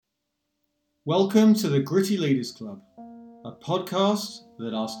Welcome to the Gritty Leaders Club, a podcast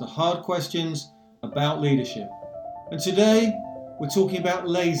that asks the hard questions about leadership. And today, we're talking about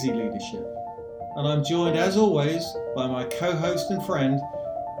lazy leadership. And I'm joined, as always, by my co-host and friend,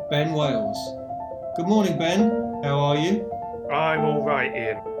 Ben Wales. Good morning, Ben. How are you? I'm all right,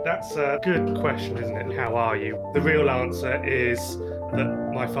 Ian. That's a good question, isn't it? How are you? The real answer is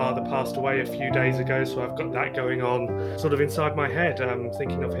that my father passed away a few days ago, so I've got that going on sort of inside my head. I'm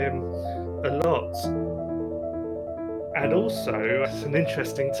thinking of him a lot. And also, it's an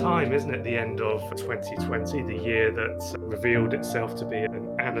interesting time, isn't it? The end of 2020, the year that revealed itself to be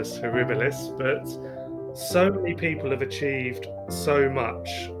an annus horribilis. But so many people have achieved so much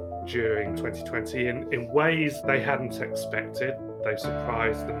during 2020 in ways they hadn't expected. They've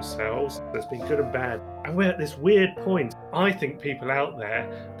surprised themselves. There's been good and bad. And we're at this weird point. I think people out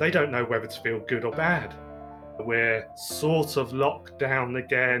there, they don't know whether to feel good or bad. We're sort of locked down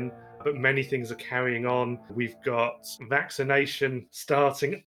again, but many things are carrying on. We've got vaccination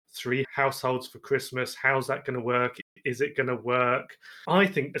starting, 3 households for Christmas. How's that going to work? Is it going to work? I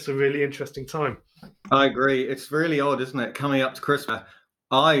think it's a really interesting time. I agree. It's really odd, isn't it? Coming up to Christmas.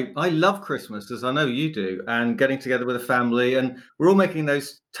 I love Christmas, as I know you do, and getting together with a family. And we're all making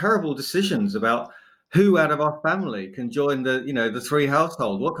those terrible decisions about who out of our family can join the 3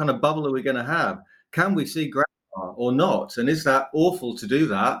 household. What kind of bubble are we going to have? Can we see grandma or not? And is that awful to do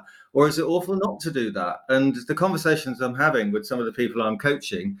that? Or is it awful not to do that? And the conversations I'm having with some of the people I'm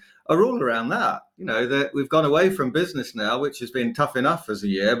coaching are all around that. That we've gone away from business now, which has been tough enough as a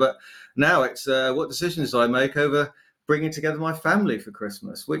year, but now it's what decisions do I make over bringing together my family for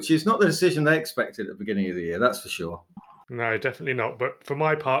Christmas, which is not the decision they expected at the beginning of the year, that's for sure. No, definitely not. But for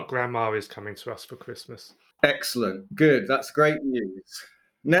my part, Grandma is coming to us for Christmas. Excellent. Good. That's great news.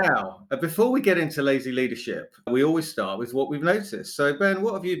 Now, before we get into lazy leadership, we always start with what we've noticed. So, Ben,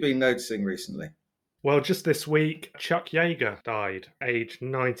 what have you been noticing recently? Well, just this week, Chuck Yeager died, aged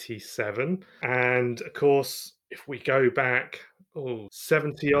 97. And of course, if we go back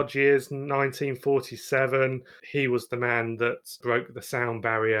 70 odd years, 1947, he was the man that broke the sound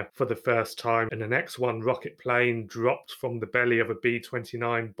barrier for the first time in an X-1 rocket plane dropped from the belly of a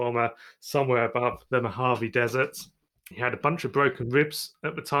B-29 bomber somewhere above the Mojave Desert. He had a bunch of broken ribs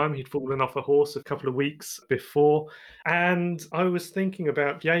at the time. He'd fallen off a horse a couple of weeks before. And I was thinking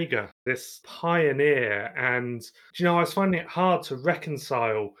about Yeager, this pioneer. And, I was finding it hard to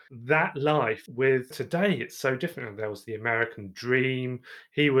reconcile that life with today. It's so different. There was the American dream.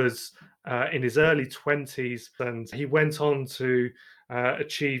 He was in his early 20s and he went on to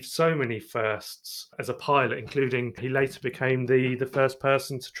achieve so many firsts as a pilot, including he later became the first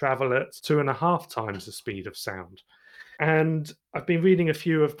person to travel at 2.5 times the speed of sound. And I've been reading a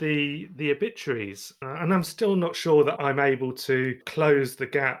few of the obituaries, and I'm still not sure that I'm able to close the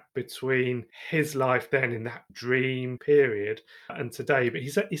gap between his life then in that dream period and today. But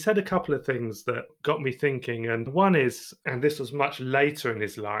he said a couple of things that got me thinking. And one is, and this was much later in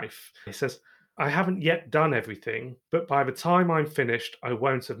his life, he says, "I haven't yet done everything, but by the time I'm finished, I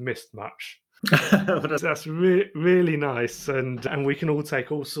won't have missed much." That's really nice, and we can all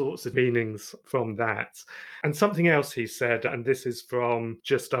take all sorts of meanings from that. And something else he said, and this is from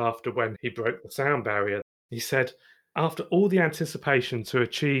just after when he broke the sound barrier, he said, "After all the anticipation to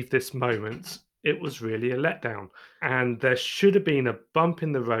achieve this moment, it was really a letdown, and there should have been a bump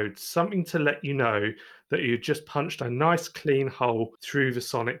in the road, something to let you know that you just punched a nice clean hole through the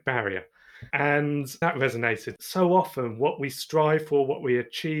sonic barrier." And that resonated. So often, what we strive for, what we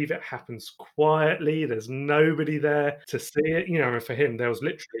achieve, it happens quietly. There's nobody there to see it. And for him, there was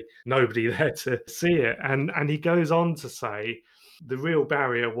literally nobody there to see it. And he goes on to say, the real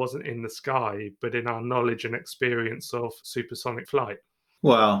barrier wasn't in the sky, but in our knowledge and experience of supersonic flight.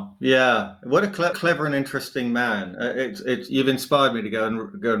 Wow, yeah, what a clever and interesting man. You've inspired me to go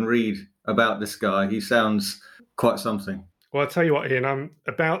and read about this guy. He sounds quite something. Well, I'll tell you what, Ian, I'm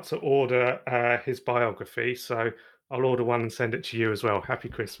about to order his biography, so I'll order one and send it to you as well. Happy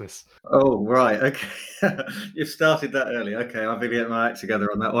Christmas. Oh, right. Okay. You've started that early. Okay, I'll get my act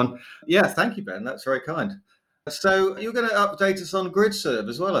together on that one. Yeah, thank you, Ben. That's very kind. So you're going to update us on GridServe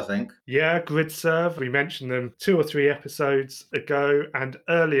as well, I think. Yeah, GridServe. We mentioned them 2 or 3 episodes ago, and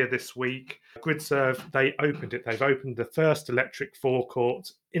earlier this week, GridServe, they opened it. They've opened the first electric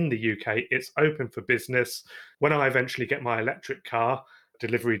forecourt in the UK. It's open for business. When I eventually get my electric car,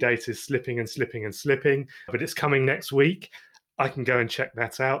 delivery date is slipping and slipping and slipping, but it's coming next week. I can go and check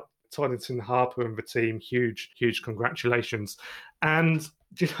that out. Toddington Harper and the team, huge congratulations. And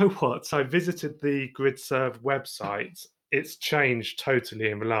do you know what? So I visited the GridServe website it's changed totally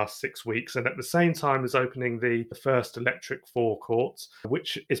in the last 6 weeks. And at the same time as opening the first electric forecourt,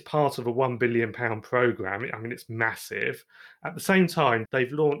 which is part of a £1 billion programme, I mean, it's massive. At the same time,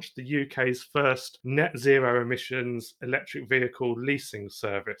 they've launched the UK's first net zero emissions electric vehicle leasing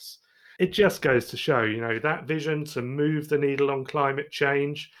service. It just goes to show, that vision to move the needle on climate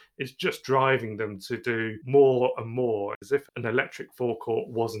change is just driving them to do more and more, as if an electric forecourt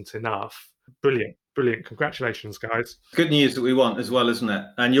wasn't enough. Brilliant, brilliant. Congratulations, guys. Good news that we want as well, isn't it?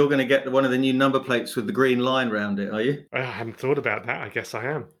 And you're going to get one of the new number plates with the green line around it, are you? I hadn't thought about that. I guess I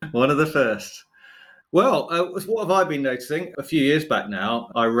am. One of the first. Well, what have I been noticing? A few years back now,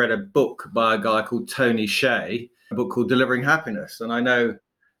 I read a book by a guy called Tony Hsieh, a book called Delivering Happiness. And I know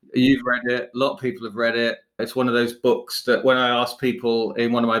you've read it. A lot of people have read it. It's one of those books that when I asked people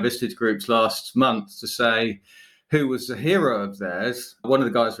in one of my Vistage groups last month to say who was the hero of theirs, one of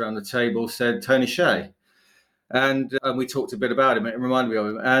the guys around the table said Tony Hsieh. And we talked a bit about him. It reminded me of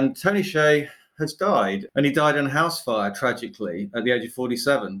him. And Tony Hsieh has died. And he died in a house fire, tragically, at the age of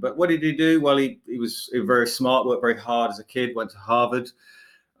 47. But what did he do? Well, he was very smart, worked very hard as a kid, went to Harvard,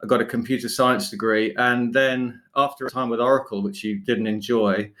 got a computer science degree. And then after a time with Oracle, which he didn't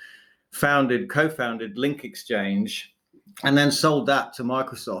enjoy, co-founded Link Exchange, and then sold that to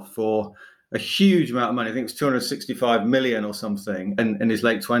Microsoft for a huge amount of money. I think it was 265 million or something in his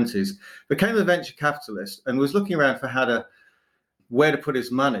late 20s. Became a venture capitalist and was looking around for where to put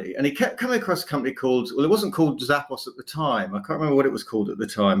his money. And he kept coming across a company it wasn't called Zappos at the time. I can't remember what it was called at the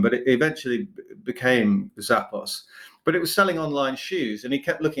time, but it eventually became Zappos. But it was selling online shoes. And he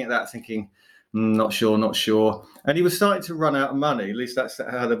kept looking at that thinking, not sure. And he was starting to run out of money. At least that's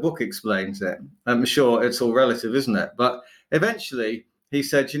how the book explains it. I'm sure it's all relative, isn't it? But eventually he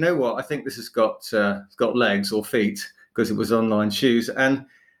said, you know what, I think this has got legs or feet, because it was online shoes. And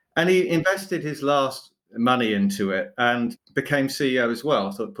he invested his last money into it and became CEO as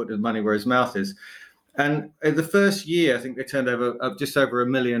well. So put his money where his mouth is. And in the first year, I think they turned over just over $1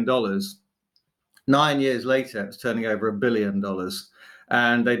 million. 9 years later, it was turning over $1 billion.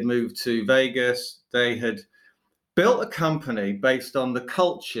 And they'd moved to Vegas. They had built a company based on the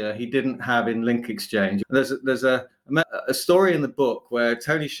culture he didn't have in Link Exchange. There's a story in the book where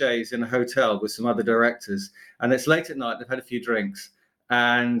Tony Hsieh's in a hotel with some other directors, and it's late at night. They've had a few drinks,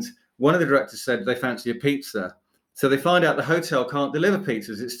 and one of the directors said they fancy a pizza. So they find out the hotel can't deliver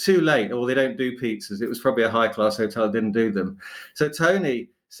pizzas. It's too late, or they don't do pizzas. It was probably a high-class hotel, didn't do them. So Tony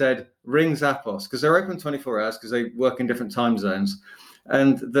said, ring Zappos, because they're open 24 hours because they work in different time zones.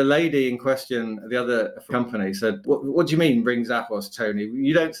 And the lady in question, the other company, said, what do you mean ring Zappos, Tony?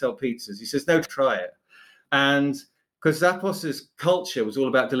 You don't sell pizzas. He says, no, try it. And because Zappos's culture was all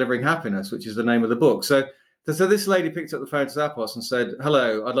about delivering happiness, which is the name of the book. So this lady picked up the phone to Zappos and said,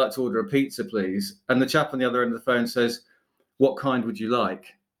 hello, I'd like to order a pizza, please. And the chap on the other end of the phone says, what kind would you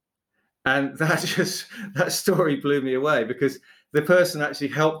like? And that story blew me away, because the person actually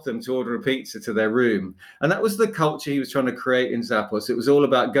helped them to order a pizza to their room. And that was the culture he was trying to create in Zappos. It was all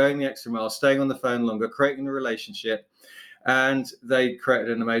about going the extra mile, staying on the phone longer, creating a relationship. And they created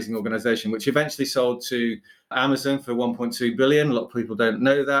an amazing organization, which eventually sold to Amazon for 1.2 billion. A lot of people don't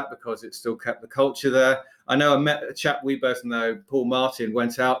know that because it still kept the culture there. I know I met a chap we both know, Paul Martin,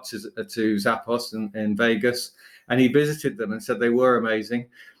 went out to Zappos in Vegas, and he visited them and said they were amazing.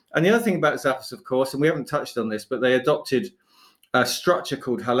 And the other thing about Zappos, of course, and we haven't touched on this, but they adopted a structure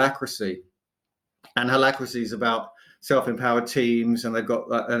called Holacracy. And Holacracy is about self-empowered teams, and they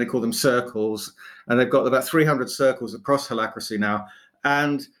call them circles, and they've got about 300 circles across Holacracy now.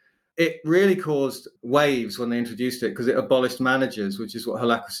 And it really caused waves when they introduced it, because it abolished managers, which is what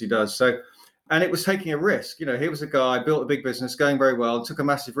Holacracy does. And it was taking a risk. Here was a guy, built a big business, going very well, and took a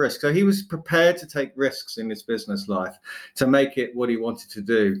massive risk. So he was prepared to take risks in his business life to make it what he wanted to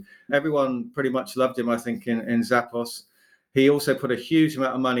do. Everyone pretty much loved him, I think, in Zappos. He also put a huge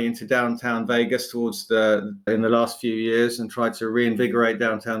amount of money into downtown Vegas in the last few years, and tried to reinvigorate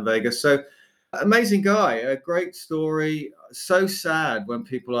downtown Vegas. So amazing guy, a great story. So sad when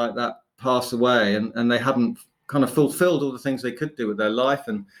people like that pass away and they haven't kind of fulfilled all the things they could do with their life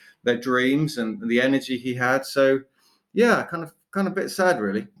and their dreams and the energy he had. So yeah, kind of a bit sad,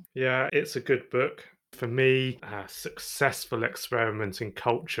 really. Yeah, it's a good book. For me, a successful experiment in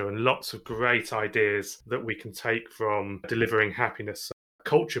culture, and lots of great ideas that we can take from Delivering Happiness.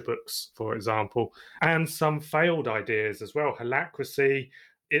 Culture books, for example, and some failed ideas as well. Holacracy,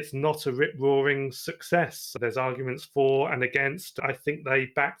 it's not a rip-roaring success. There's arguments for and against. I think they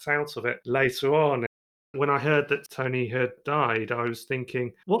backed out of it later on. When I heard that Tony had died, I was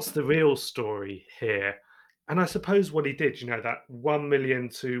thinking, what's the real story here? And I suppose what he did, that 1 million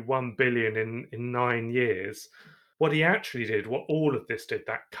to 1 billion in 9 years, what he actually did, what all of this did,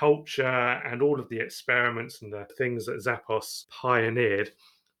 that culture and all of the experiments and the things that Zappos pioneered,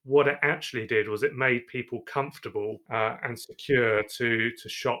 what it actually did was it made people comfortable and secure to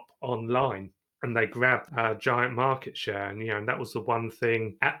shop online. And they grabbed a giant market share. And that was the one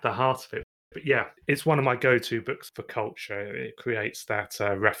thing at the heart of it. But yeah, it's one of my go-to books for culture. It creates that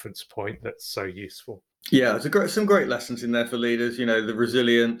reference point that's so useful. Yeah, some great lessons in there for leaders. The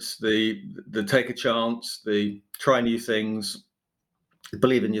resilience, the take a chance, the try new things,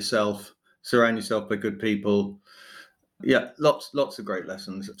 believe in yourself, surround yourself by good people. Yeah, lots of great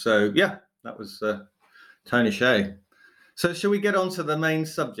lessons. So yeah, that was Tony Hsieh. So shall we get on to the main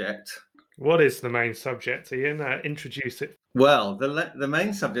subject? What is the main subject, Ian? Introduce it. Well, the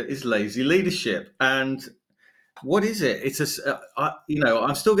main subject is lazy leadership, and what is it?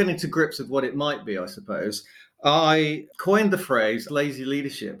 I'm still getting to grips with what it might be. I suppose I coined the phrase lazy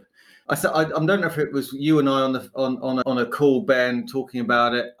leadership. I don't know if it was you and I on a call, Ben, talking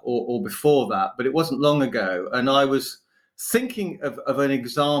about it, or before that, but it wasn't long ago, and I was thinking of an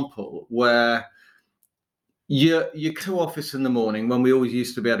example where you to office in the morning when we always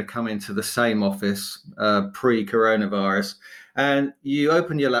used to be able to come into the same office pre-coronavirus, and you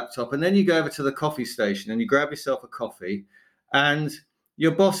open your laptop and then you go over to the coffee station and you grab yourself a coffee, and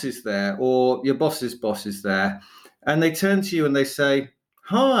your boss is there or your boss's boss is there, and they turn to you and they say,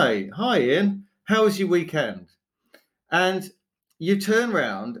 hi Ian, how was your weekend? And you turn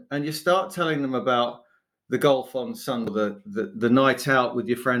around and you start telling them about the golf on Sunday, the night out with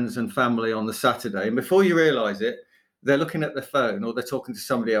your friends and family on the Saturday. And before you realize it, they're looking at their phone or they're talking to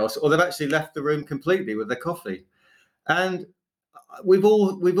somebody else, or they've actually left the room completely with their coffee. And we've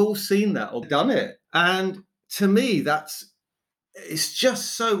all seen that or done it. And to me, it's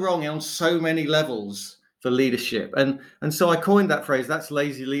just so wrong on so many levels for leadership. And so I coined that phrase, that's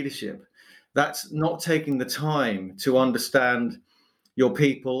lazy leadership. That's not taking the time to understand your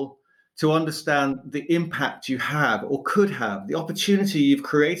people, to understand the impact you have or could have, the opportunity you've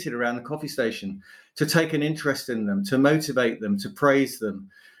created around the coffee station, to take an interest in them, to motivate them, to praise them,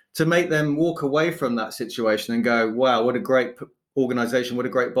 to make them walk away from that situation and go, wow, what a great organization, what a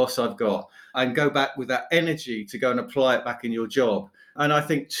great boss I've got, and go back with that energy to go and apply it back in your job. And I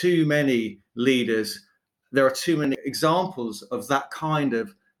think too many leaders, there are too many examples of that kind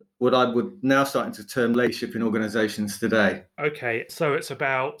of what I would now starting to term leadership in organizations today. Okay, so it's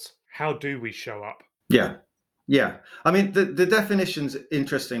about how do we show up? Yeah. I mean, the definition's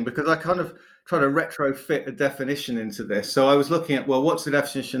interesting because I kind of try to retrofit a definition into this. So I was looking at, well, what's the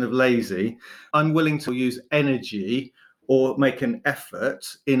definition of lazy? I'm willing to use energy or make an effort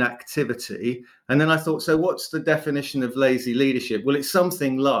in activity. And then I thought, so what's the definition of lazy leadership? Well, it's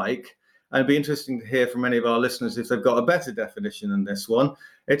something like, and it'd be interesting to hear from any of our listeners if they've got a better definition than this one.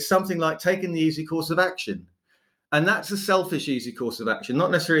 It's something like taking the easy course of action. And that's a selfish, easy course of action,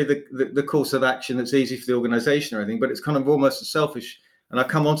 not necessarily the course of action that's easy for the organization or anything, but it's kind of almost a selfish, and I'll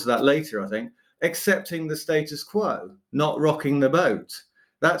come on to that later, I think, accepting the status quo, not rocking the boat.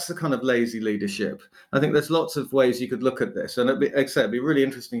 That's the kind of lazy leadership. I think there's lots of ways you could look at this, and it'd be really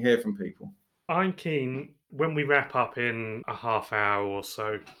interesting to hear from people. I'm keen, when we wrap up in a half hour or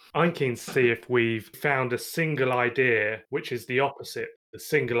so, I'm keen to see if we've found a single idea which is the opposite, the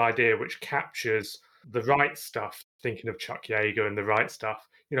single idea which captures the right stuff, thinking of Chuck Yeager and the right stuff.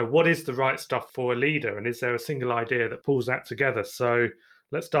 What is the right stuff for a leader? And is there a single idea that pulls that together? So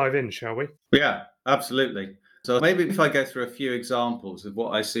let's dive in, shall we? Yeah, absolutely. So maybe if I go through a few examples of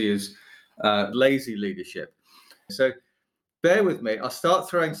what I see as lazy leadership. So bear with me. I'll start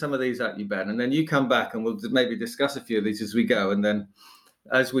throwing some of these at you, Ben, and then you come back and we'll maybe discuss a few of these as we go. And then,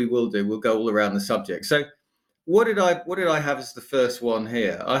 as we will do, we'll go all around the subject. So what did I have as the first one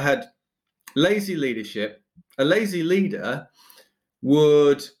here? I had lazy leadership. A lazy leader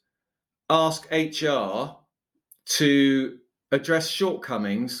would ask HR to address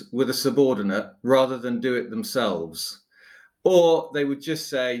shortcomings with a subordinate rather than do it themselves. Or they would just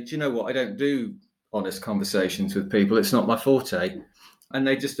say, do you know what? I don't do honest conversations with people. It's not my forte. And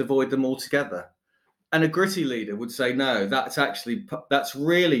they just avoid them altogether. And a gritty leader would say, no, that's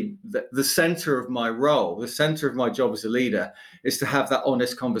really the center of my role. The center of my job as a leader is to have that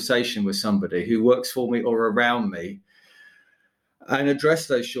honest conversation with somebody who works for me or around me and address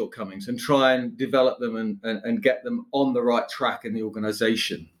those shortcomings and try and develop them and get them on the right track in the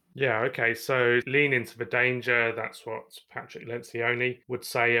organization. Yeah, okay. So lean into the danger. That's what Patrick Lencioni would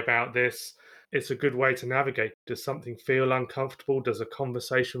say about this. It's a good way to navigate. Does something feel uncomfortable? Does a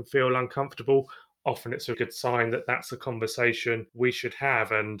conversation feel uncomfortable? Often it's a good sign that that's a conversation we should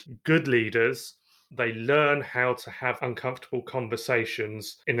have. And good leaders, they learn how to have uncomfortable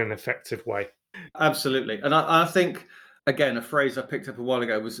conversations in an effective way. Absolutely. And I think, again, a phrase I picked up a while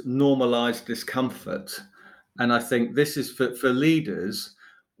ago was normalized discomfort. And I think this is for leaders,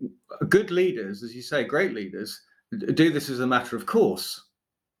 good leaders, as you say, great leaders, do this as a matter of course.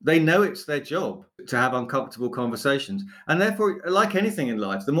 They know it's their job to have uncomfortable conversations. And therefore, like anything in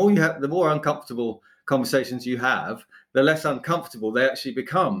life, the more uncomfortable conversations you have, the less uncomfortable they actually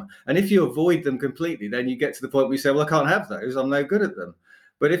become. And if you avoid them completely, then you get to the point where you say, well, I can't have those. I'm no good at them.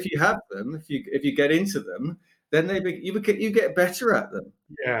 But if you have them, if you get into them, then you get better at them.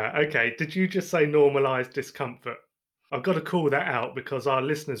 Yeah, okay. Did you just say normalized discomfort? I've got to call that out because our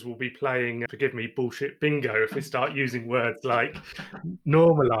listeners will be playing, forgive me, bullshit bingo if we start using words like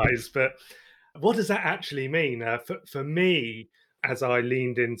normalize. But what does that actually mean? For me, as I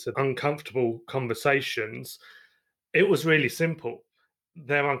leaned into uncomfortable conversations, it was really simple.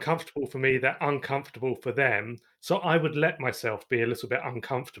 They're uncomfortable for me, they're uncomfortable for them. So I would let myself be a little bit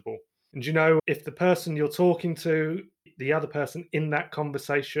uncomfortable. And you know, if the person you're talking to, the other person in that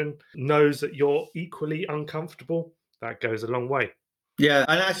conversation knows that you're equally uncomfortable, that goes a long way. Yeah,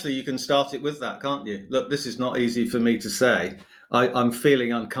 and actually, you can start it with that, can't you? Look, this is not easy for me to say. I'm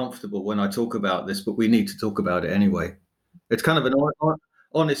feeling uncomfortable when I talk about this, but we need to talk about it anyway. It's kind of an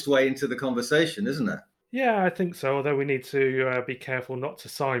honest way into the conversation, isn't it? Yeah, I think so. Although we need to be careful not to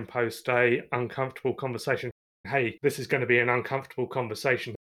signpost a uncomfortable conversation. Hey, this is going to be an uncomfortable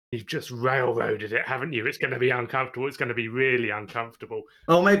conversation. You've just railroaded it, haven't you? It's going to be uncomfortable. It's going to be really uncomfortable.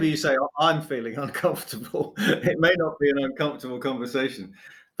 Or maybe you say, I'm feeling uncomfortable. It may not be an uncomfortable conversation.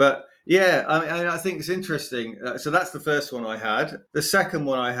 But yeah, I think it's interesting. So that's the first one I had. The second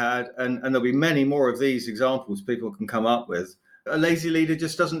one I had, and there'll be many more of these examples people can come up with. A lazy leader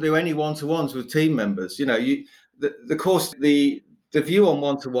just doesn't do any one-to-ones with team members. You know, the view on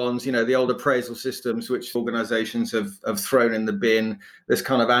one-to-ones, you know, the old appraisal systems, which organizations have thrown in the bin, this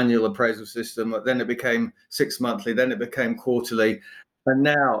kind of annual appraisal system, then it became 6 monthly, then it became quarterly. And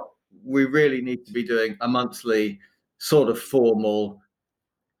now we really need to be doing a monthly sort of formal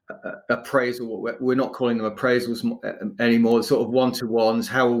appraisal. We're not calling them appraisals anymore, sort of one-to-ones.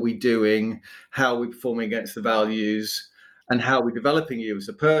 How are we doing? How are we performing against the values? And how are we developing you as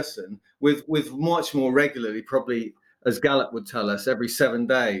a person with much more regularly, probably as Gallup would tell us, every 7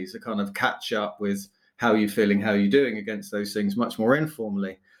 days, a kind of catch up with how you're feeling, how you're doing against those things much more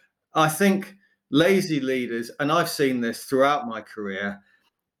informally. I think lazy leaders, and I've seen this throughout my career,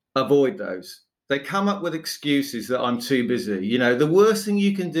 avoid those. They come up with excuses that I'm too busy. You know, the worst thing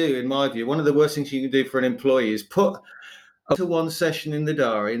you can do, in my view, one of the worst things you can do for an employee is put to one session in the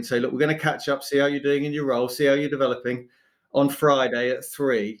diary and say, look, we're going to catch up, see how you're doing in your role, see how you're developing on Friday at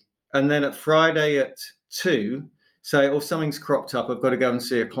 3. And then at Friday at 2, say, oh, something's cropped up, I've got to go and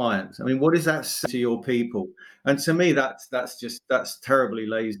see a client. I mean, what does that say to your people? And to me, that's terribly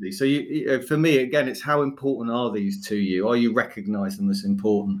lazy. So for me, again, it's how important are these to you? Are you recognize them as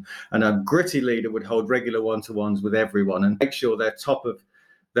important? And a gritty leader would hold regular one-to-ones with everyone and make sure they're top of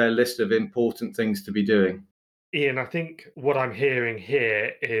their list of important things to be doing. Ian, I think what I'm hearing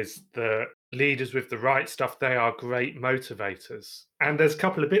here is that leaders with the right stuff, they are great motivators. And there's a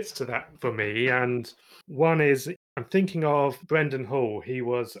couple of bits to that for me. And one is I'm thinking of Brendan Hall. He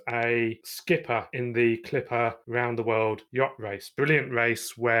was a skipper in the Clipper Round the World yacht race. Brilliant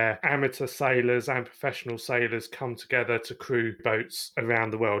race where amateur sailors and professional sailors come together to crew boats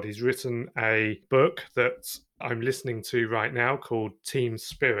around the world. He's written a book that I'm listening to right now called Team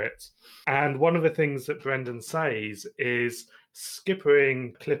Spirit. And one of the things that Brendan says is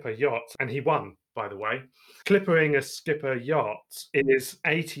skippering Clipper yachts, and he won, by the way. Clippering a skipper yacht is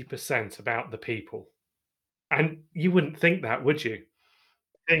 80% about the people. And you wouldn't think that, would you?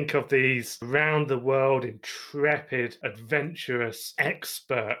 Think of these round the world, intrepid, adventurous,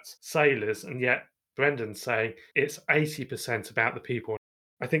 expert sailors, and yet Brendan's saying it's 80% about the people.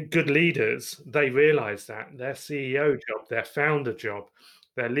 I think good leaders, they realize that their CEO job, their founder job,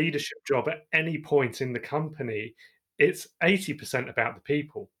 their leadership job at any point in the company, it's 80% about the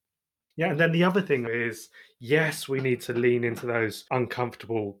people. Yeah, and then the other thing is, yes, we need to lean into those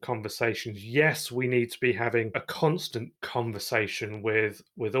uncomfortable conversations. Yes, we need to be having a constant conversation with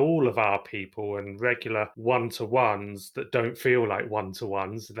all of our people and regular one-to-ones that don't feel like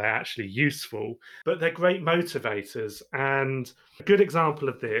one-to-ones. They're actually useful, but they're great motivators. And a good example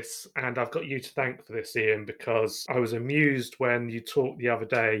of this, and I've got you to thank for this, Ian, because I was amused when you talked the other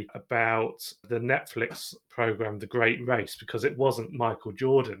day about the Netflix program, The Great Race, because it wasn't Michael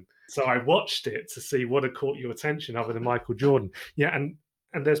Jordan. So I watched it to see what had caught your attention other than Michael Jordan. Yeah, and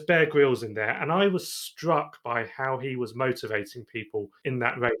And there's Bear Grylls in there. And I was struck by how he was motivating people in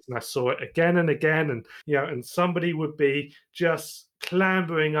that race. And I saw it again and again. And, and somebody would be just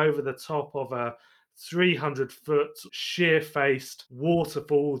clambering over the top of a 300-foot sheer-faced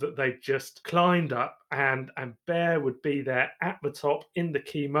waterfall that they just climbed up, and Bear would be there at the top in the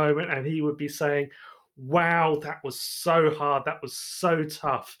key moment, and he would be saying, wow, that was so hard, that was so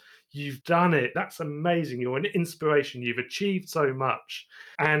tough, you've done it, that's amazing, you're an inspiration, you've achieved so much,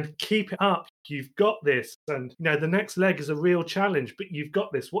 and keep it up, you've got this. And the next leg is a real challenge, but you've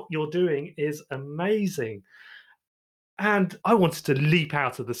got this, what you're doing is amazing. And I wanted to leap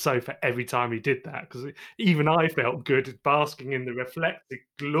out of the sofa every time he did that, because even I felt good basking in the reflected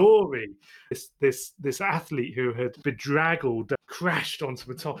glory. This athlete who had bedraggled, crashed onto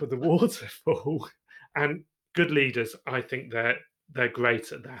the top of the waterfall. And good leaders, I think they're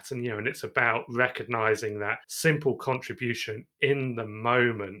great at that. And it's about recognizing that simple contribution in the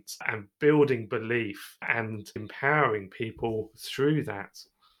moment and building belief and empowering people through that.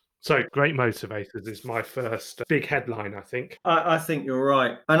 So great motivators is my first big headline, I think. I think you're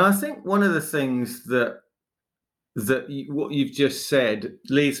right. And I think one of the things that what you've just said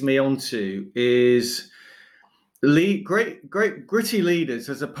leads me on to is great gritty leaders,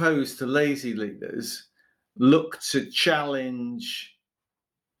 as opposed to lazy leaders, look to challenge,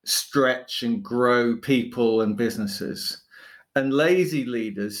 stretch and grow people and businesses. And lazy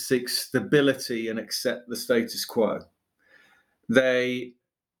leaders seek stability and accept the status quo.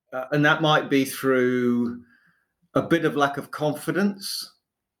 And that might be through a bit of lack of confidence,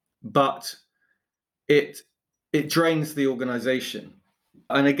 but it drains the organization.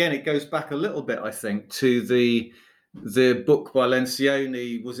 And again, it goes back a little bit, I think, to the book by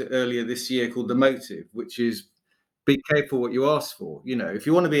Lencioni, was it earlier this year, called The Motive, which is be careful what you ask for. If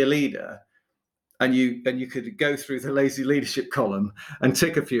you want to be a leader, and you could go through the lazy leadership column and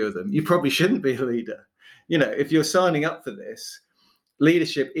tick a few of them, you probably shouldn't be a leader. If you're signing up for this,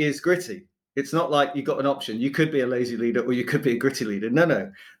 leadership is gritty. It's not like you got an option. You could be a lazy leader or you could be a gritty leader.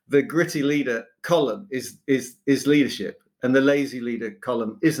 No. The gritty leader column is leadership, and the lazy leader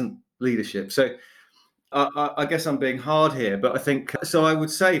column isn't leadership. So I guess I'm being hard here, but I think so. I would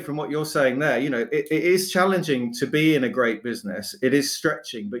say, from what you're saying there, it is challenging to be in a great business. It is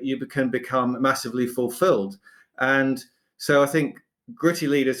stretching, but you can become massively fulfilled. And so I think gritty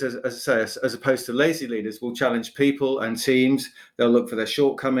leaders, as I say, as opposed to lazy leaders, will challenge people and teams. They'll look for their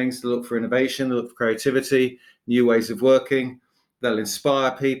shortcomings. They'll look for innovation. They'll look for creativity, new ways of working. They'll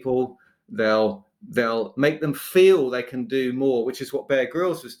inspire people. They'll make them feel they can do more, which is what Bear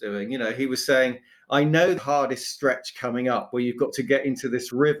Grylls was doing. He was saying, I know the hardest stretch coming up, where you've got to get into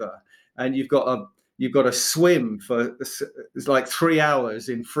this river and you've got to swim for it's like 3 hours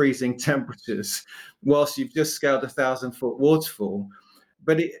in freezing temperatures whilst you've just scaled 1,000-foot waterfall.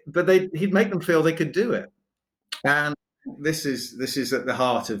 But he'd make them feel they could do it. And this is at the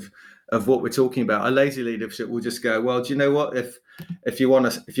heart of what we're talking about. A lazy leadership will just go, well, do you know what? If you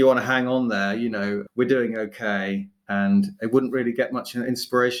want to hang on there, we're doing okay. And it wouldn't really get much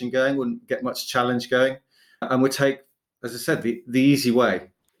inspiration going, wouldn't get much challenge going. And would take, as I said, the easy way.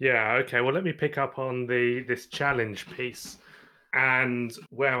 Yeah, okay. Well, let me pick up on this challenge piece. And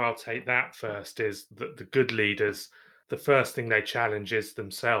where I'll take that first is that the good leaders, the first thing they challenge is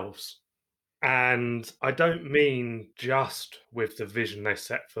themselves. And I don't mean just with the vision they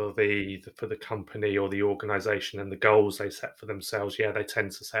set for the company or the organization and the goals they set for themselves. Yeah, they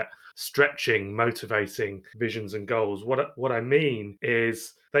tend to set stretching, motivating visions and goals. What I mean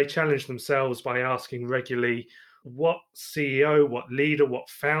is they challenge themselves by asking regularly, what CEO, what leader, what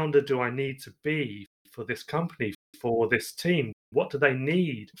founder do I need to be for this company, for this team? What do they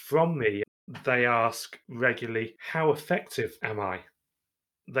need from me? They ask regularly, how effective am I?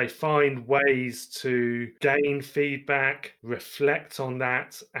 They find ways to gain feedback, reflect on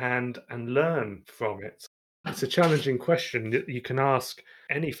that, and learn from it. It's a challenging question that you can ask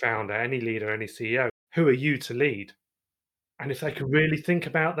any founder, any leader, any CEO. Who are you to lead? And if they can really think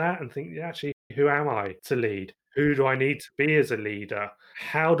about that and think, actually, who am I to lead? Who do I need to be as a leader?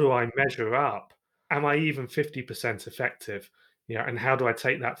 How do I measure up? Am I even 50% effective? And how do I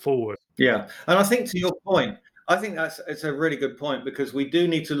take that forward? Yeah. And I think, to your point, I think it's a really good point, because we do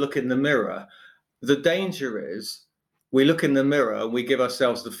need to look in the mirror. The danger is we look in the mirror and we give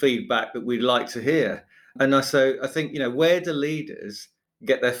ourselves the feedback that we'd like to hear. And so I think, where do leaders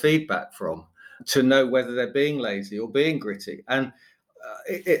get their feedback from to know whether they're being lazy or being gritty? And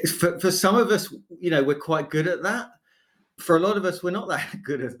for some of us, we're quite good at that. For a lot of us, we're not that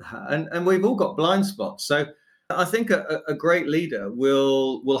good at that. And we've all got blind spots. So I think a great leader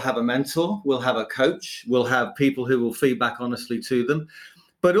will have a mentor, will have a coach, will have people who will feed back honestly to them.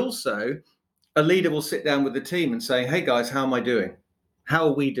 But also, a leader will sit down with the team and say, hey guys, how am I doing? How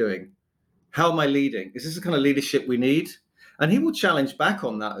are we doing? How am I leading? Is this the kind of leadership we need? And he will challenge back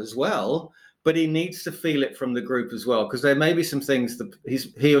on that as well, but he needs to feel it from the group as well, because there may be some things that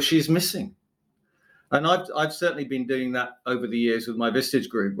he or she's missing. And I've certainly been doing that over the years with my Vistage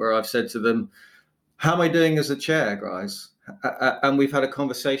group, where I've said to them, how am I doing as a chair, guys? And we've had a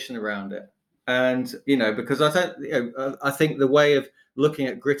conversation around it. And, because I think the way of looking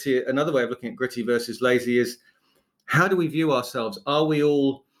at gritty, another way of looking at gritty versus lazy is, how do we view ourselves? Are we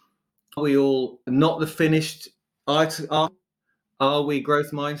all not the finished art? Are we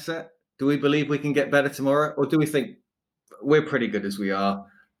growth mindset? Do we believe we can get better tomorrow? Or do we think we're pretty good as we are?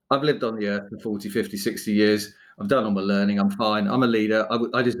 I've lived on the earth for 40, 50, 60 years. I've done all my learning. I'm fine. I'm a leader.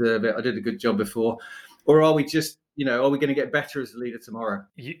 I deserve it. I did a good job before. Or are we just, are we going to get better as a leader tomorrow?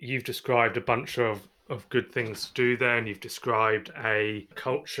 You've described a bunch of good things to do there, and you've described a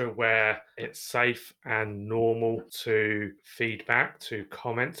culture where it's safe and normal to feedback, to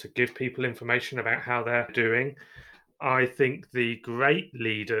comment, to give people information about how they're doing. I think the great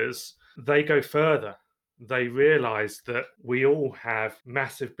leaders, they go further. They realize that we all have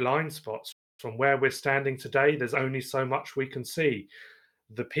massive blind spots. From where we're standing today, there's only so much we can see.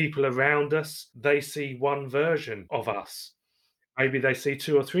 The people around us, they see one version of us. Maybe they see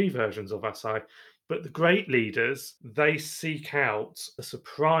two or three versions of us. But the great leaders, they seek out a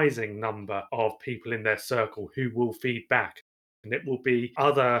surprising number of people in their circle who will feed back. And it will be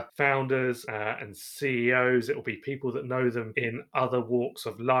other founders and CEOs. It will be people that know them in other walks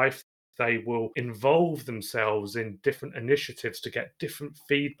of life. They will involve themselves in different initiatives to get different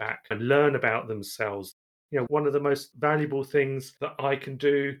feedback and learn about themselves. One of the most valuable things that I can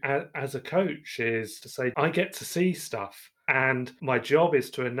do as a coach is to say, I get to see stuff. And my job is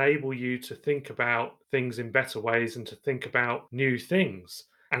to enable you to think about things in better ways and to think about new things.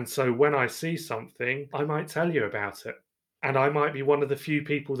 And so when I see something, I might tell you about it. And I might be one of the few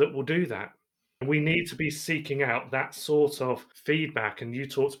people that will do that. We need to be seeking out that sort of feedback. And you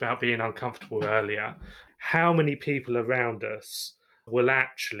talked about being uncomfortable earlier. How many people around us will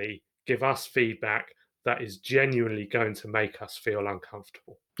actually give us feedback that is genuinely going to make us feel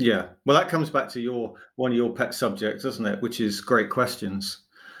uncomfortable? Yeah. Well, that comes back to one of your pet subjects, doesn't it? Which is great questions.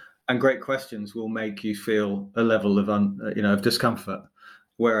 And great questions will make you feel a level of of discomfort.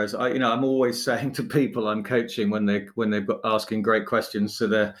 Whereas I'm always saying to people I'm coaching when they've got asking great questions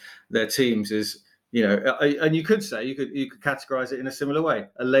to their teams is, and you could say you could categorize it in a similar way: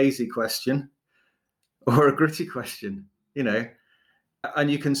 a lazy question or a gritty question.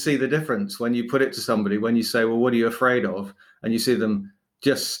 And you can see the difference when you put it to somebody, when you say, well, what are you afraid of? And you see them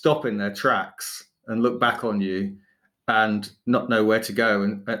just stop in their tracks and look back on you and not know where to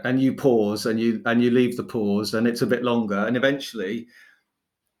go. And you pause and you leave the pause, and it's a bit longer. And eventually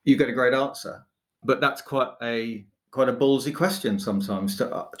you get a great answer. But that's quite a ballsy question sometimes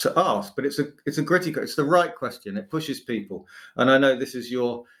to ask. But it's a gritty, it's the right question. It pushes people. And I know this is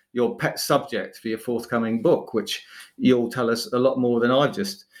your pet subject for your forthcoming book, which you'll tell us a lot more than I've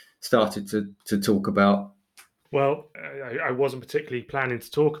just started to talk about. Well, I wasn't particularly planning to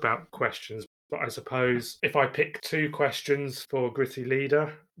talk about questions, but I suppose if I pick two questions for a gritty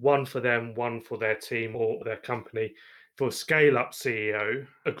leader, one for them, one for their team or their company, for a scale-up CEO,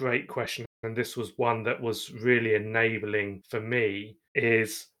 a great question, and this was one that was really enabling for me,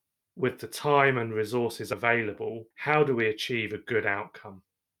 is with the time and resources available, how do we achieve a good outcome?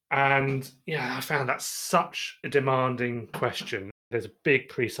 And I found that such a demanding question. There's a big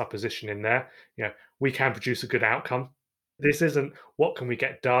presupposition in there. We can produce a good outcome. This isn't what can we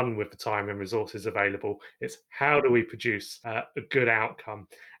get done with the time and resources available. It's how do we produce a good outcome?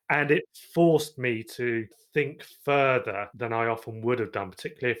 And it forced me to think further than I often would have done,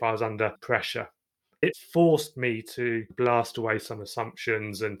 particularly if I was under pressure. It forced me to blast away some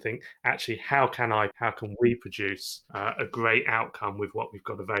assumptions and think, actually, how can we produce a great outcome with what we've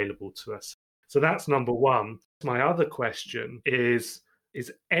got available to us? So that's number one. My other question is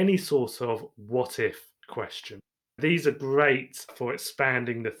any sort of what if question. These are great for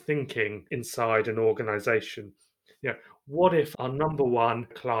expanding the thinking inside an organization. What if our number one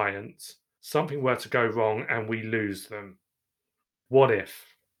client, something were to go wrong and we lose them? What if?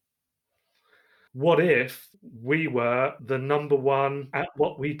 What if we were the number one at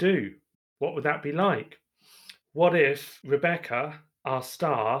what we do? What would that be like? What if Rebecca, our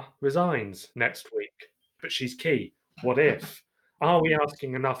star, resigns next week, but she's key? What if? Are we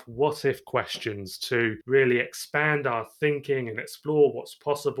asking enough what if questions to really expand our thinking and explore what's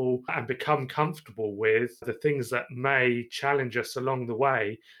possible and become comfortable with the things that may challenge us along the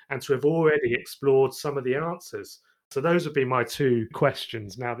way, and to have already explored some of the answers? So those would be my two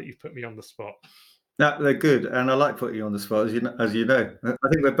questions now that you've put me on the spot. They're good, and I like putting you on the spot, as you know. I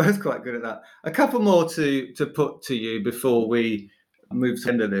think we're both quite good at that. A couple more to put to you before we move to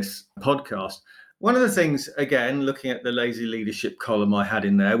the end of this podcast. One of the things, again, looking at the lazy leadership column I had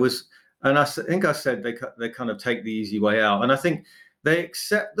in there was, and I think I said they kind of take the easy way out, and I think they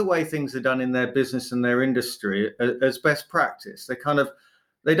accept the way things are done in their business and their industry as best practice.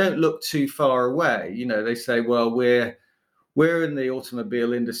 They don't look too far away. They say, well, we're in the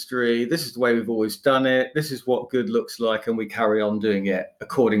automobile industry. This is the way we've always done it. This is what good looks like, and we carry on doing it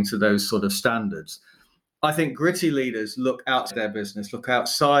according to those sort of standards. I think gritty leaders look outside their business, look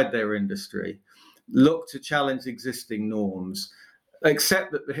outside their industry, look to challenge existing norms,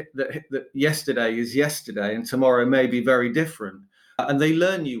 accept that yesterday is yesterday and tomorrow may be very different. And they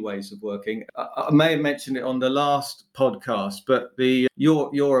learn new ways of working. I may have mentioned it on the last podcast, but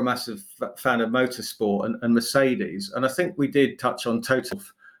you're a massive fan of motorsport and Mercedes, and I think we did touch on Toto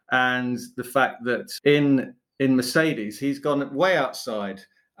and the fact that in Mercedes he's gone way outside,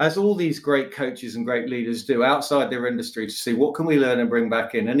 as all these great coaches and great leaders do, outside their industry to see what can we learn and bring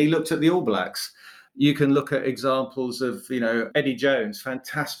back in. And he looked at the All Blacks. You can look at examples of Eddie Jones,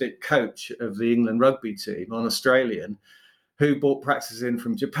 fantastic coach of the England rugby team, an Australian, who brought practices in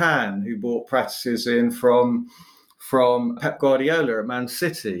from Japan, who brought practices in from Pep Guardiola at Man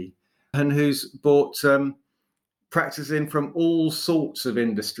City, and who's brought practices in from all sorts of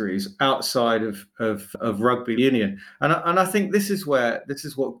industries outside of rugby union. And I think this is what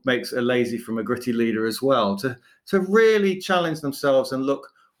makes a lazy from a gritty leader as well, to really challenge themselves and look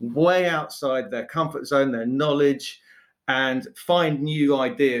way outside their comfort zone, their knowledge, and find new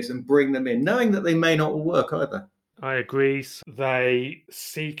ideas and bring them in, knowing that they may not all work either. I agree. They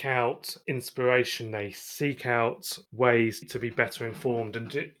seek out inspiration. They seek out ways to be better informed. And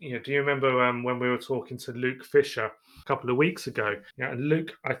do you remember when we were talking to Luke Fisher a couple of weeks ago? And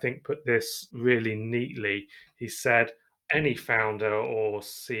Luke, I think, put this really neatly. He said, any founder or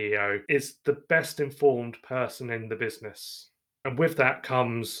CEO is the best informed person in the business. And with that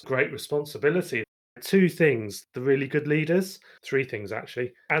comes great responsibility. Two things, the really good leaders, three things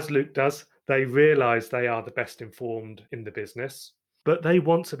actually, as Luke does. They realize they are the best informed in the business, but they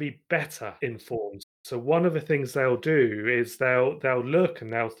want to be better informed. So one of the things they'll do is they'll look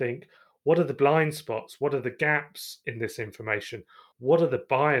and they'll think, what are the blind spots? What are the gaps in this information? What are the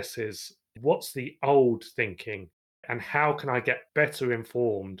biases? What's the old thinking? And how can I get better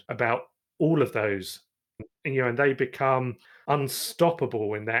informed about all of those? And they become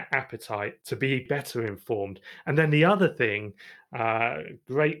unstoppable in their appetite to be better informed. And then the other thing,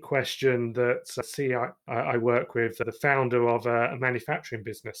 great question that I work with, the founder of a manufacturing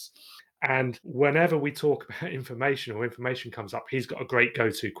business. And whenever we talk about information or information comes up, he's got a great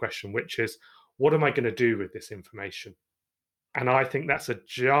go-to question, which is, what am I going to do with this information? And I think that's a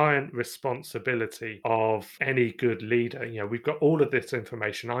giant responsibility of any good leader. We've got all of this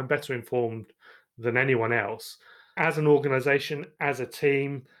information. I'm better informed than anyone else. As an organization, as a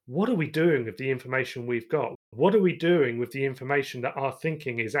team, what are we doing with the information we've got? What are we doing with the information that our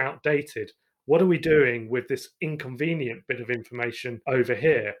thinking is outdated? What are we doing with this inconvenient bit of information over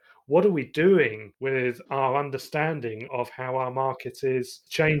here? What are we doing with our understanding of how our market is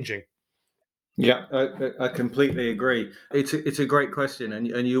changing? Yeah, I completely agree. It's a great question,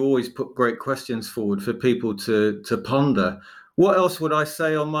 and you always put great questions forward for people to ponder. What else would I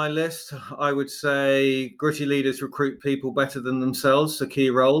say on my list? I would say gritty leaders recruit people better than themselves for key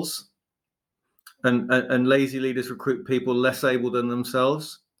roles, and lazy leaders recruit people less able than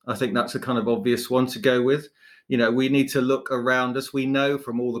themselves. I think that's a kind of obvious one to go with. We need to look around us. We know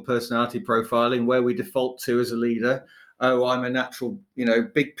from all the personality profiling where we default to as a leader. Oh, I'm a natural,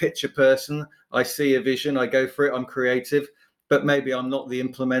 big picture person. I see a vision, I go for it, I'm creative, but maybe I'm not the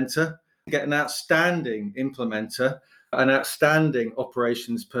implementer. Get an outstanding implementer, an outstanding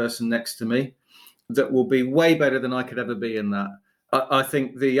operations person next to me that will be way better than I could ever be in that. I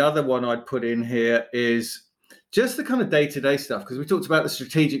think the other one I'd put in here is just the kind of day-to-day stuff, because we talked about the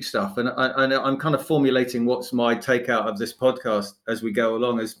strategic stuff, and I'm kind of formulating what's my takeout of this podcast as we go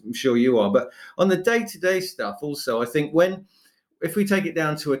along, as I'm sure you are. But on the day-to-day stuff also, I think if we take it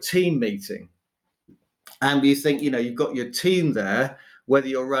down to a team meeting, and you think, you've got your team there, whether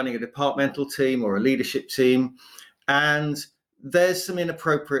you're running a departmental team or a leadership team, and there's some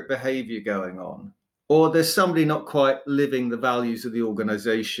inappropriate behavior going on, or there's somebody not quite living the values of the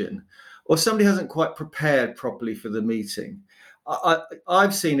organization, or somebody hasn't quite prepared properly for the meeting.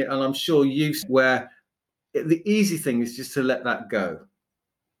 I've seen it, and I'm sure you've seen, where the easy thing is just to let that go.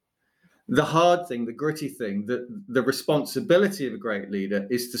 The hard thing, the gritty thing, the responsibility of a great leader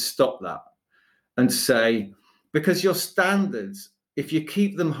is to stop that and say, because your standards, if you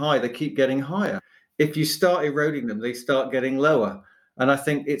keep them high, they keep getting higher. If you start eroding them, they start getting lower. And I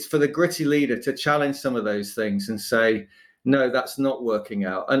think it's for the gritty leader to challenge some of those things and say, no, that's not working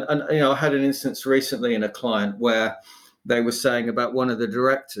out. And I had an instance recently in a client where they were saying about one of the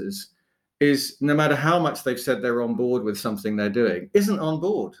directors is no matter how much they've said they're on board with something they're doing, isn't on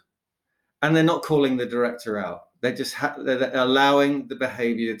board. And they're not calling the director out. They're just they're allowing the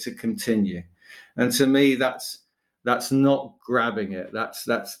behavior to continue. And to me, that's not grabbing it.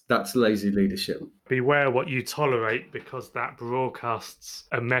 That's lazy leadership. Beware what you tolerate, because that broadcasts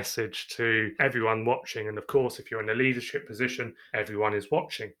a message to everyone watching. And of course, if you're in a leadership position, everyone is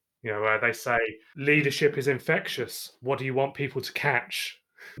watching. Where they say leadership is infectious. What do you want people to catch?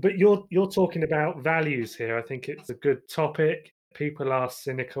 But you're talking about values here. I think it's a good topic. People are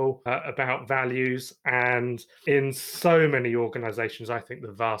cynical about values, and in so many organizations, I think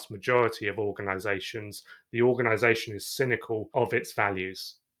the vast majority of organizations, the organization is cynical of its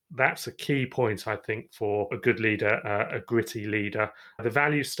values. That's a key point, I think, for a good leader, a gritty leader. The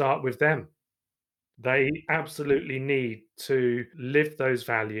values start with them. They absolutely need to live those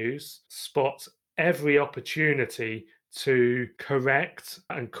values, spot every opportunity to correct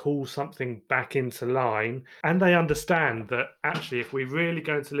and call something back into line. And they understand that actually, if we're really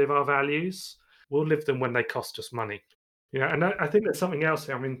going to live our values, we'll live them when they cost us money. And I think there's something else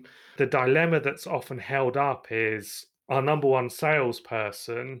here. I mean, the dilemma that's often held up is our number one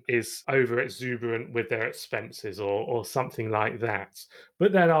salesperson is over exuberant with their expenses or something like that.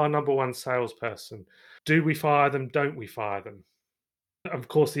 But then our number one salesperson, do we fire them? Don't we fire them? Of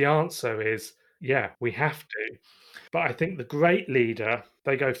course, the answer is, yeah, we have to. But I think the great leader,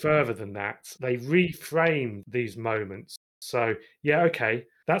 they go further than that. They reframe these moments. So, yeah, okay,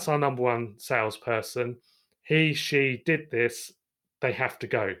 that's our number one salesperson. He, she did this. They have to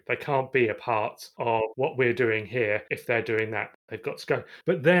go. They can't be a part of what we're doing here if they're doing that. They've got to go.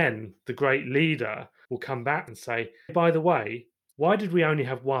 But then the great leader will come back and say, by the way, why did we only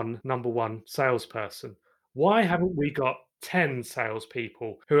have one number one salesperson? Why haven't we got 10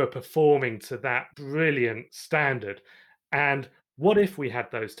 salespeople who are performing to that brilliant standard? And what if we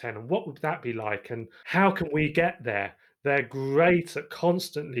had those 10? And what would that be like? And how can we get there? They're great at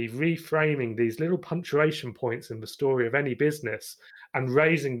constantly reframing these little punctuation points in the story of any business and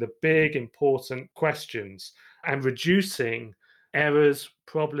raising the big, important questions and reducing errors,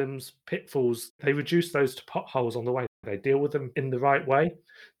 problems, pitfalls. They reduce those to potholes on the way. They deal with them in the right way.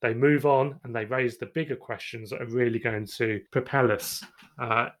 They move on and they raise the bigger questions that are really going to propel us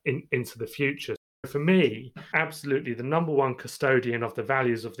into the future. For me, absolutely the number one custodian of the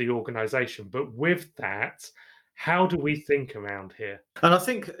values of the organization. But with that, how do we think around here? And I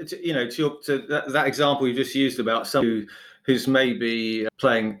think, to that example you just used about someone who's maybe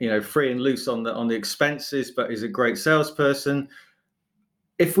playing, free and loose on the expenses, but is a great salesperson.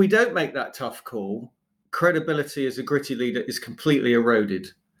 If we don't make that tough call, credibility as a gritty leader is completely eroded.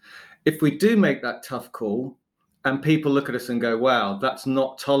 If we do make that tough call, and people look at us and go, wow, that's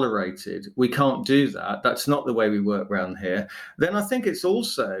not tolerated. We can't do that. That's not the way we work around here. Then I think it's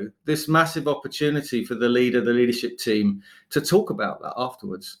also this massive opportunity for the leader, the leadership team to talk about that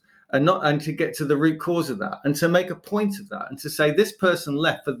afterwards and to get to the root cause of that and to make a point of that and to say this person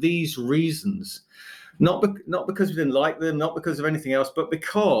left for these reasons, not because we didn't like them, not because of anything else, but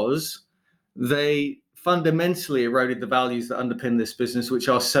because they fundamentally eroded the values that underpin this business, which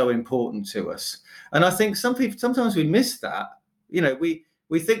are so important to us. And I think sometimes we miss that.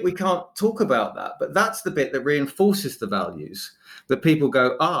 We think we can't talk about that, but that's the bit that reinforces the values, that people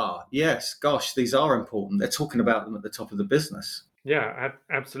go, yes, gosh, these are important. They're talking about them at the top of the business. Yeah,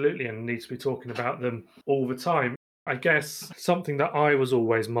 absolutely. And need to be talking about them all the time. I guess something that I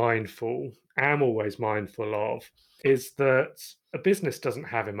am always mindful of, is that a business doesn't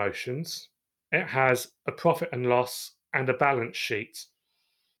have emotions. It has a profit and loss and a balance sheet.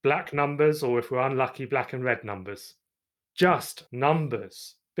 Black numbers, or if we're unlucky, black and red numbers. Just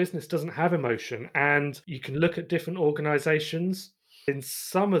numbers. Business doesn't have emotion. And you can look at different organizations. In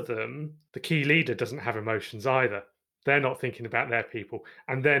some of them, the key leader doesn't have emotions either. They're not thinking about their people.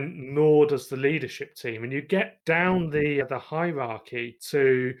 And then nor does the leadership team. And you get down the hierarchy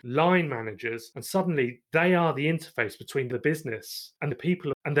to line managers, and suddenly they are the interface between the business and the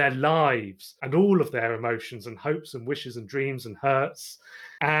people and their lives and all of their emotions and hopes and wishes and dreams and hurts.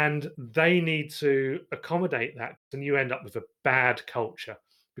 And they need to accommodate that. And you end up with a bad culture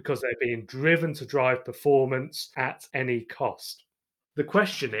because they're being driven to drive performance at any cost. The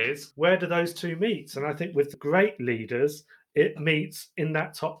question is, where do those two meet? And I think with great leaders, it meets in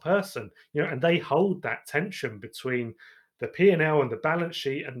that top person, and they hold that tension between the P&L and the balance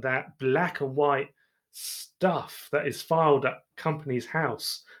sheet and that black and white stuff that is filed at company's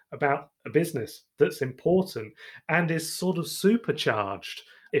house about a business that's important and is sort of supercharged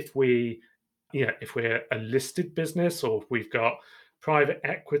if if we're a listed business or if we've got private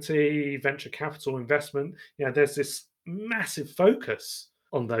equity, venture capital investment, there's this massive focus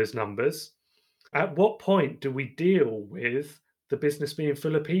on those numbers. At what point do we deal with the business being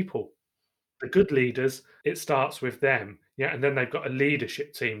full of people? The good leaders, it starts with them. Yeah. And then they've got a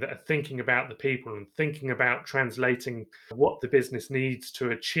leadership team that are thinking about the people and thinking about translating what the business needs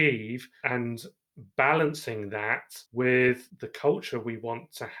to achieve and balancing that with the culture we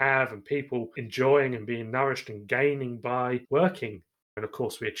want to have and people enjoying and being nourished and gaining by working. And of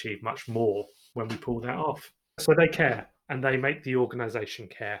course, we achieve much more when we pull that off. So they care and they make the organization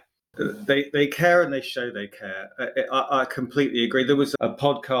care. They care and they show they care. I completely agree. There was a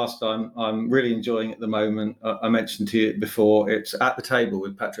podcast I'm really enjoying at the moment. I mentioned to you before. It's At the Table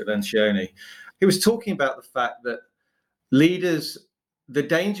with Patrick Lencioni. He was talking about the fact that leaders, the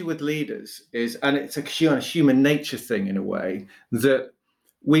danger with leaders is, and it's a human nature thing in a way, that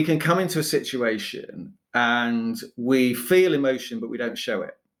we can come into a situation and we feel emotion, but we don't show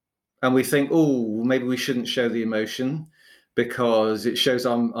it. And we think, oh, maybe we shouldn't show the emotion because it shows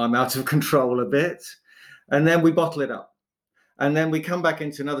I'm out of control a bit. And then we bottle it up. And then we come back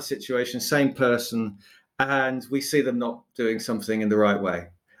into another situation, same person, and we see them not doing something in the right way.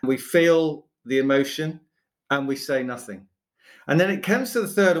 We feel the emotion and we say nothing. And then it comes to the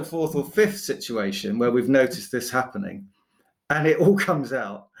third or fourth or fifth situation where we've noticed this happening and it all comes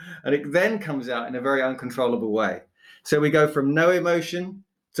out. And it then comes out in a very uncontrollable way. So we go from no emotion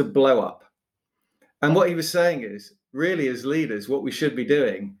to blow up. And what he was saying is, really, as leaders, what we should be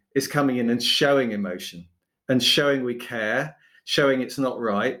doing is coming in and showing emotion and showing we care, showing it's not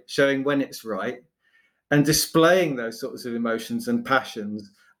right, showing when it's right, and displaying those sorts of emotions and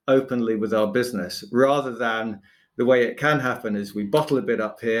passions openly with our business, rather than the way it can happen is we bottle a bit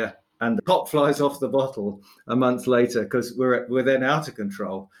up here and the top flies off the bottle a month later because we're then out of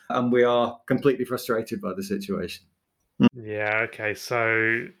control and we are completely frustrated by the situation. Yeah, okay.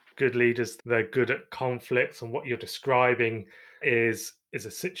 So good leaders, they're good at conflicts, and what you're describing is a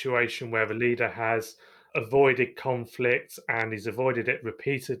situation where the leader has avoided conflict and he's avoided it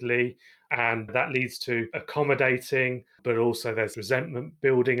repeatedly, and that leads to accommodating, but also there's resentment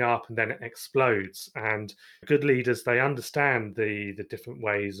building up and then it explodes. And good leaders, they understand the different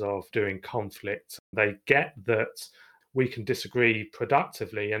ways of doing conflict. They get that we can disagree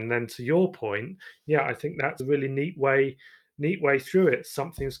productively. And then to your point, yeah, I think that's a really neat way through it.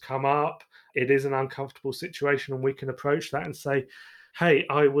 Something's come up, it is an uncomfortable situation, and we can approach that and say, hey,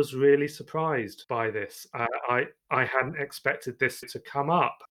 I was really surprised by this. I hadn't expected this to come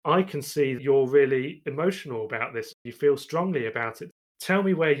up. I can see you're really emotional about this. You feel strongly about it. Tell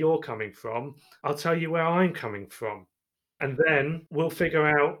me where you're coming from. I'll tell you where I'm coming from. And then we'll figure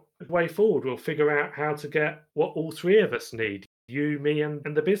out a way forward. We'll figure out how to get what all three of us need, you, me, and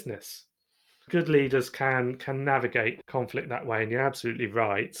the business. Good leaders can navigate conflict that way, and you're absolutely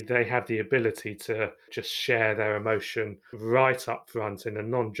right. They have the ability to just share their emotion right up front in a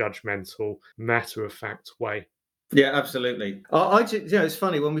non-judgmental, matter-of-fact way. Yeah, absolutely. It's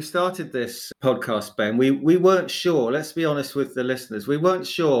funny when we started this podcast, Ben. We weren't sure. Let's be honest with the listeners. We weren't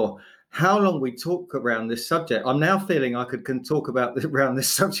sure how long we talk around this subject. I'm now feeling I can talk around this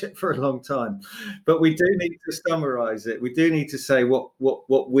subject for a long time, but we do need to summarize it. We do need to say what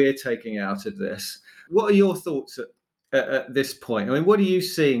we're taking out of this. What are your thoughts at this point? I mean, what are you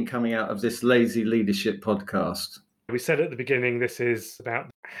seeing coming out of this Lazy Leadership podcast? We said at the beginning, this is about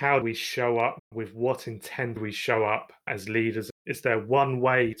how we show up, with what intent we show up as leaders. Is there one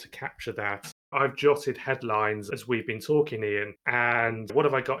way to capture that? I've jotted headlines as we've been talking, Ian, and what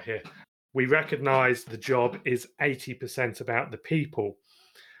have I got here? We recognize the job is 80% about the people.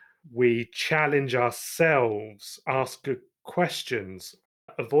 We challenge ourselves, ask good questions,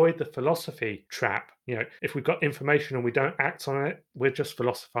 avoid the philosophy trap. If we've got information and we don't act on it, we're just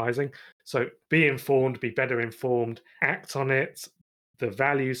philosophizing. So be informed, be better informed, act on it. The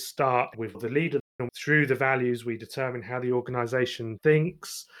values start with the leader. Through the values, we determine how the organization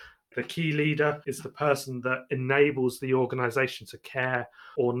thinks. The key leader is the person that enables the organization to care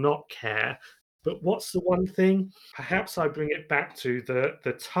or not care. But what's the one thing? Perhaps I bring it back to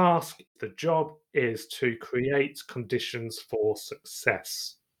the task. The job is to create conditions for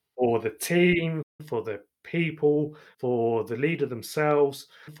success for the team, for the people, for the leader themselves,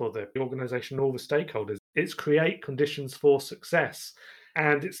 for the organization, all the stakeholders. It's create conditions for success.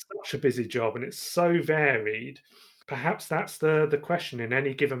 And it's such a busy job and it's so varied. Perhaps that's the question in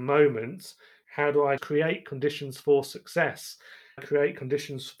any given moment. How do I create conditions for success? Create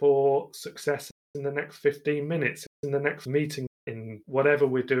conditions for success in the next 15 minutes, in the next meeting, in whatever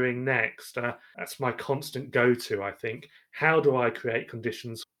we're doing next. That's my constant go-to, I think. How do I create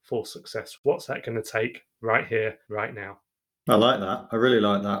conditions for success? What's that going to take right here, right now? I like that. I really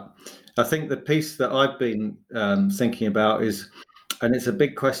like that. I think the piece that I've been thinking about is, and it's a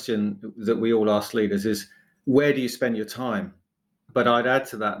big question that we all ask leaders, is where do you spend your time? But I'd add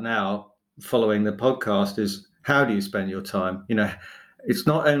to that now, following the podcast, is how do you spend your time? It's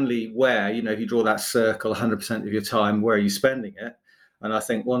not only where, if you draw that circle 100% of your time, where are you spending it? And I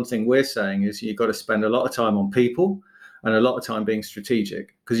think one thing we're saying is you've got to spend a lot of time on people and a lot of time being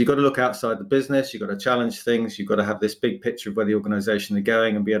strategic, because you've got to look outside the business. You've got to challenge things. You've got to have this big picture of where the organization are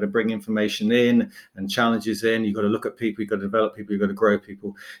going and be able to bring information in and challenges in. You've got to look at people. You've got to develop people. You've got to grow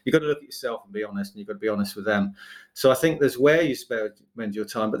people. You've got to look at yourself and be honest, and you've got to be honest with them. So I think there's where you spend your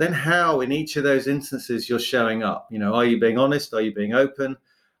time, but then how in each of those instances you're showing up. Are you being honest? Are you being open?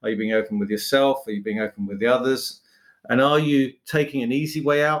 Are you being open with yourself? Are you being open with the others? And are you taking an easy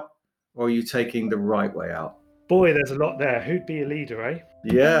way out, or are you taking the right way out? Boy, there's a lot there. Who'd be a leader, eh?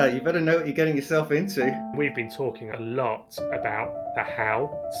 Yeah, you better know what you're getting yourself into. We've been talking a lot about the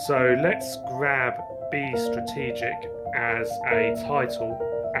how, so let's grab Be Strategic as a title,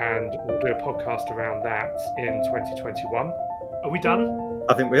 and we'll do a podcast around that in 2021. Are we done?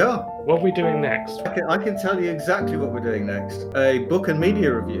 I think we are. What are we doing next? I can tell you exactly what we're doing next. A book and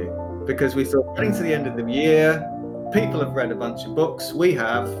media review, because we thought getting to the end of the year, people have read a bunch of books, we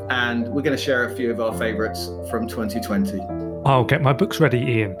have, and we're going to share a few of our favourites from 2020. I'll get my books ready,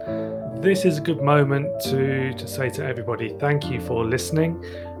 Ian. This is a good moment to say to everybody, thank you for listening.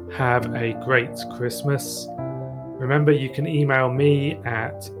 Have a great Christmas. Remember, you can email me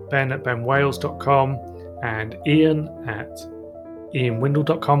at ben@benwales.com and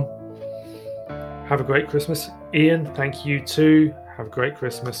ian@ianwindle.com. Have a great Christmas. Ian, thank you too. Have a great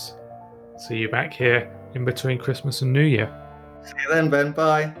Christmas. See you back here in between Christmas and New Year. See you then, Ben.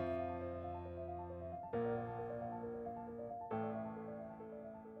 Bye.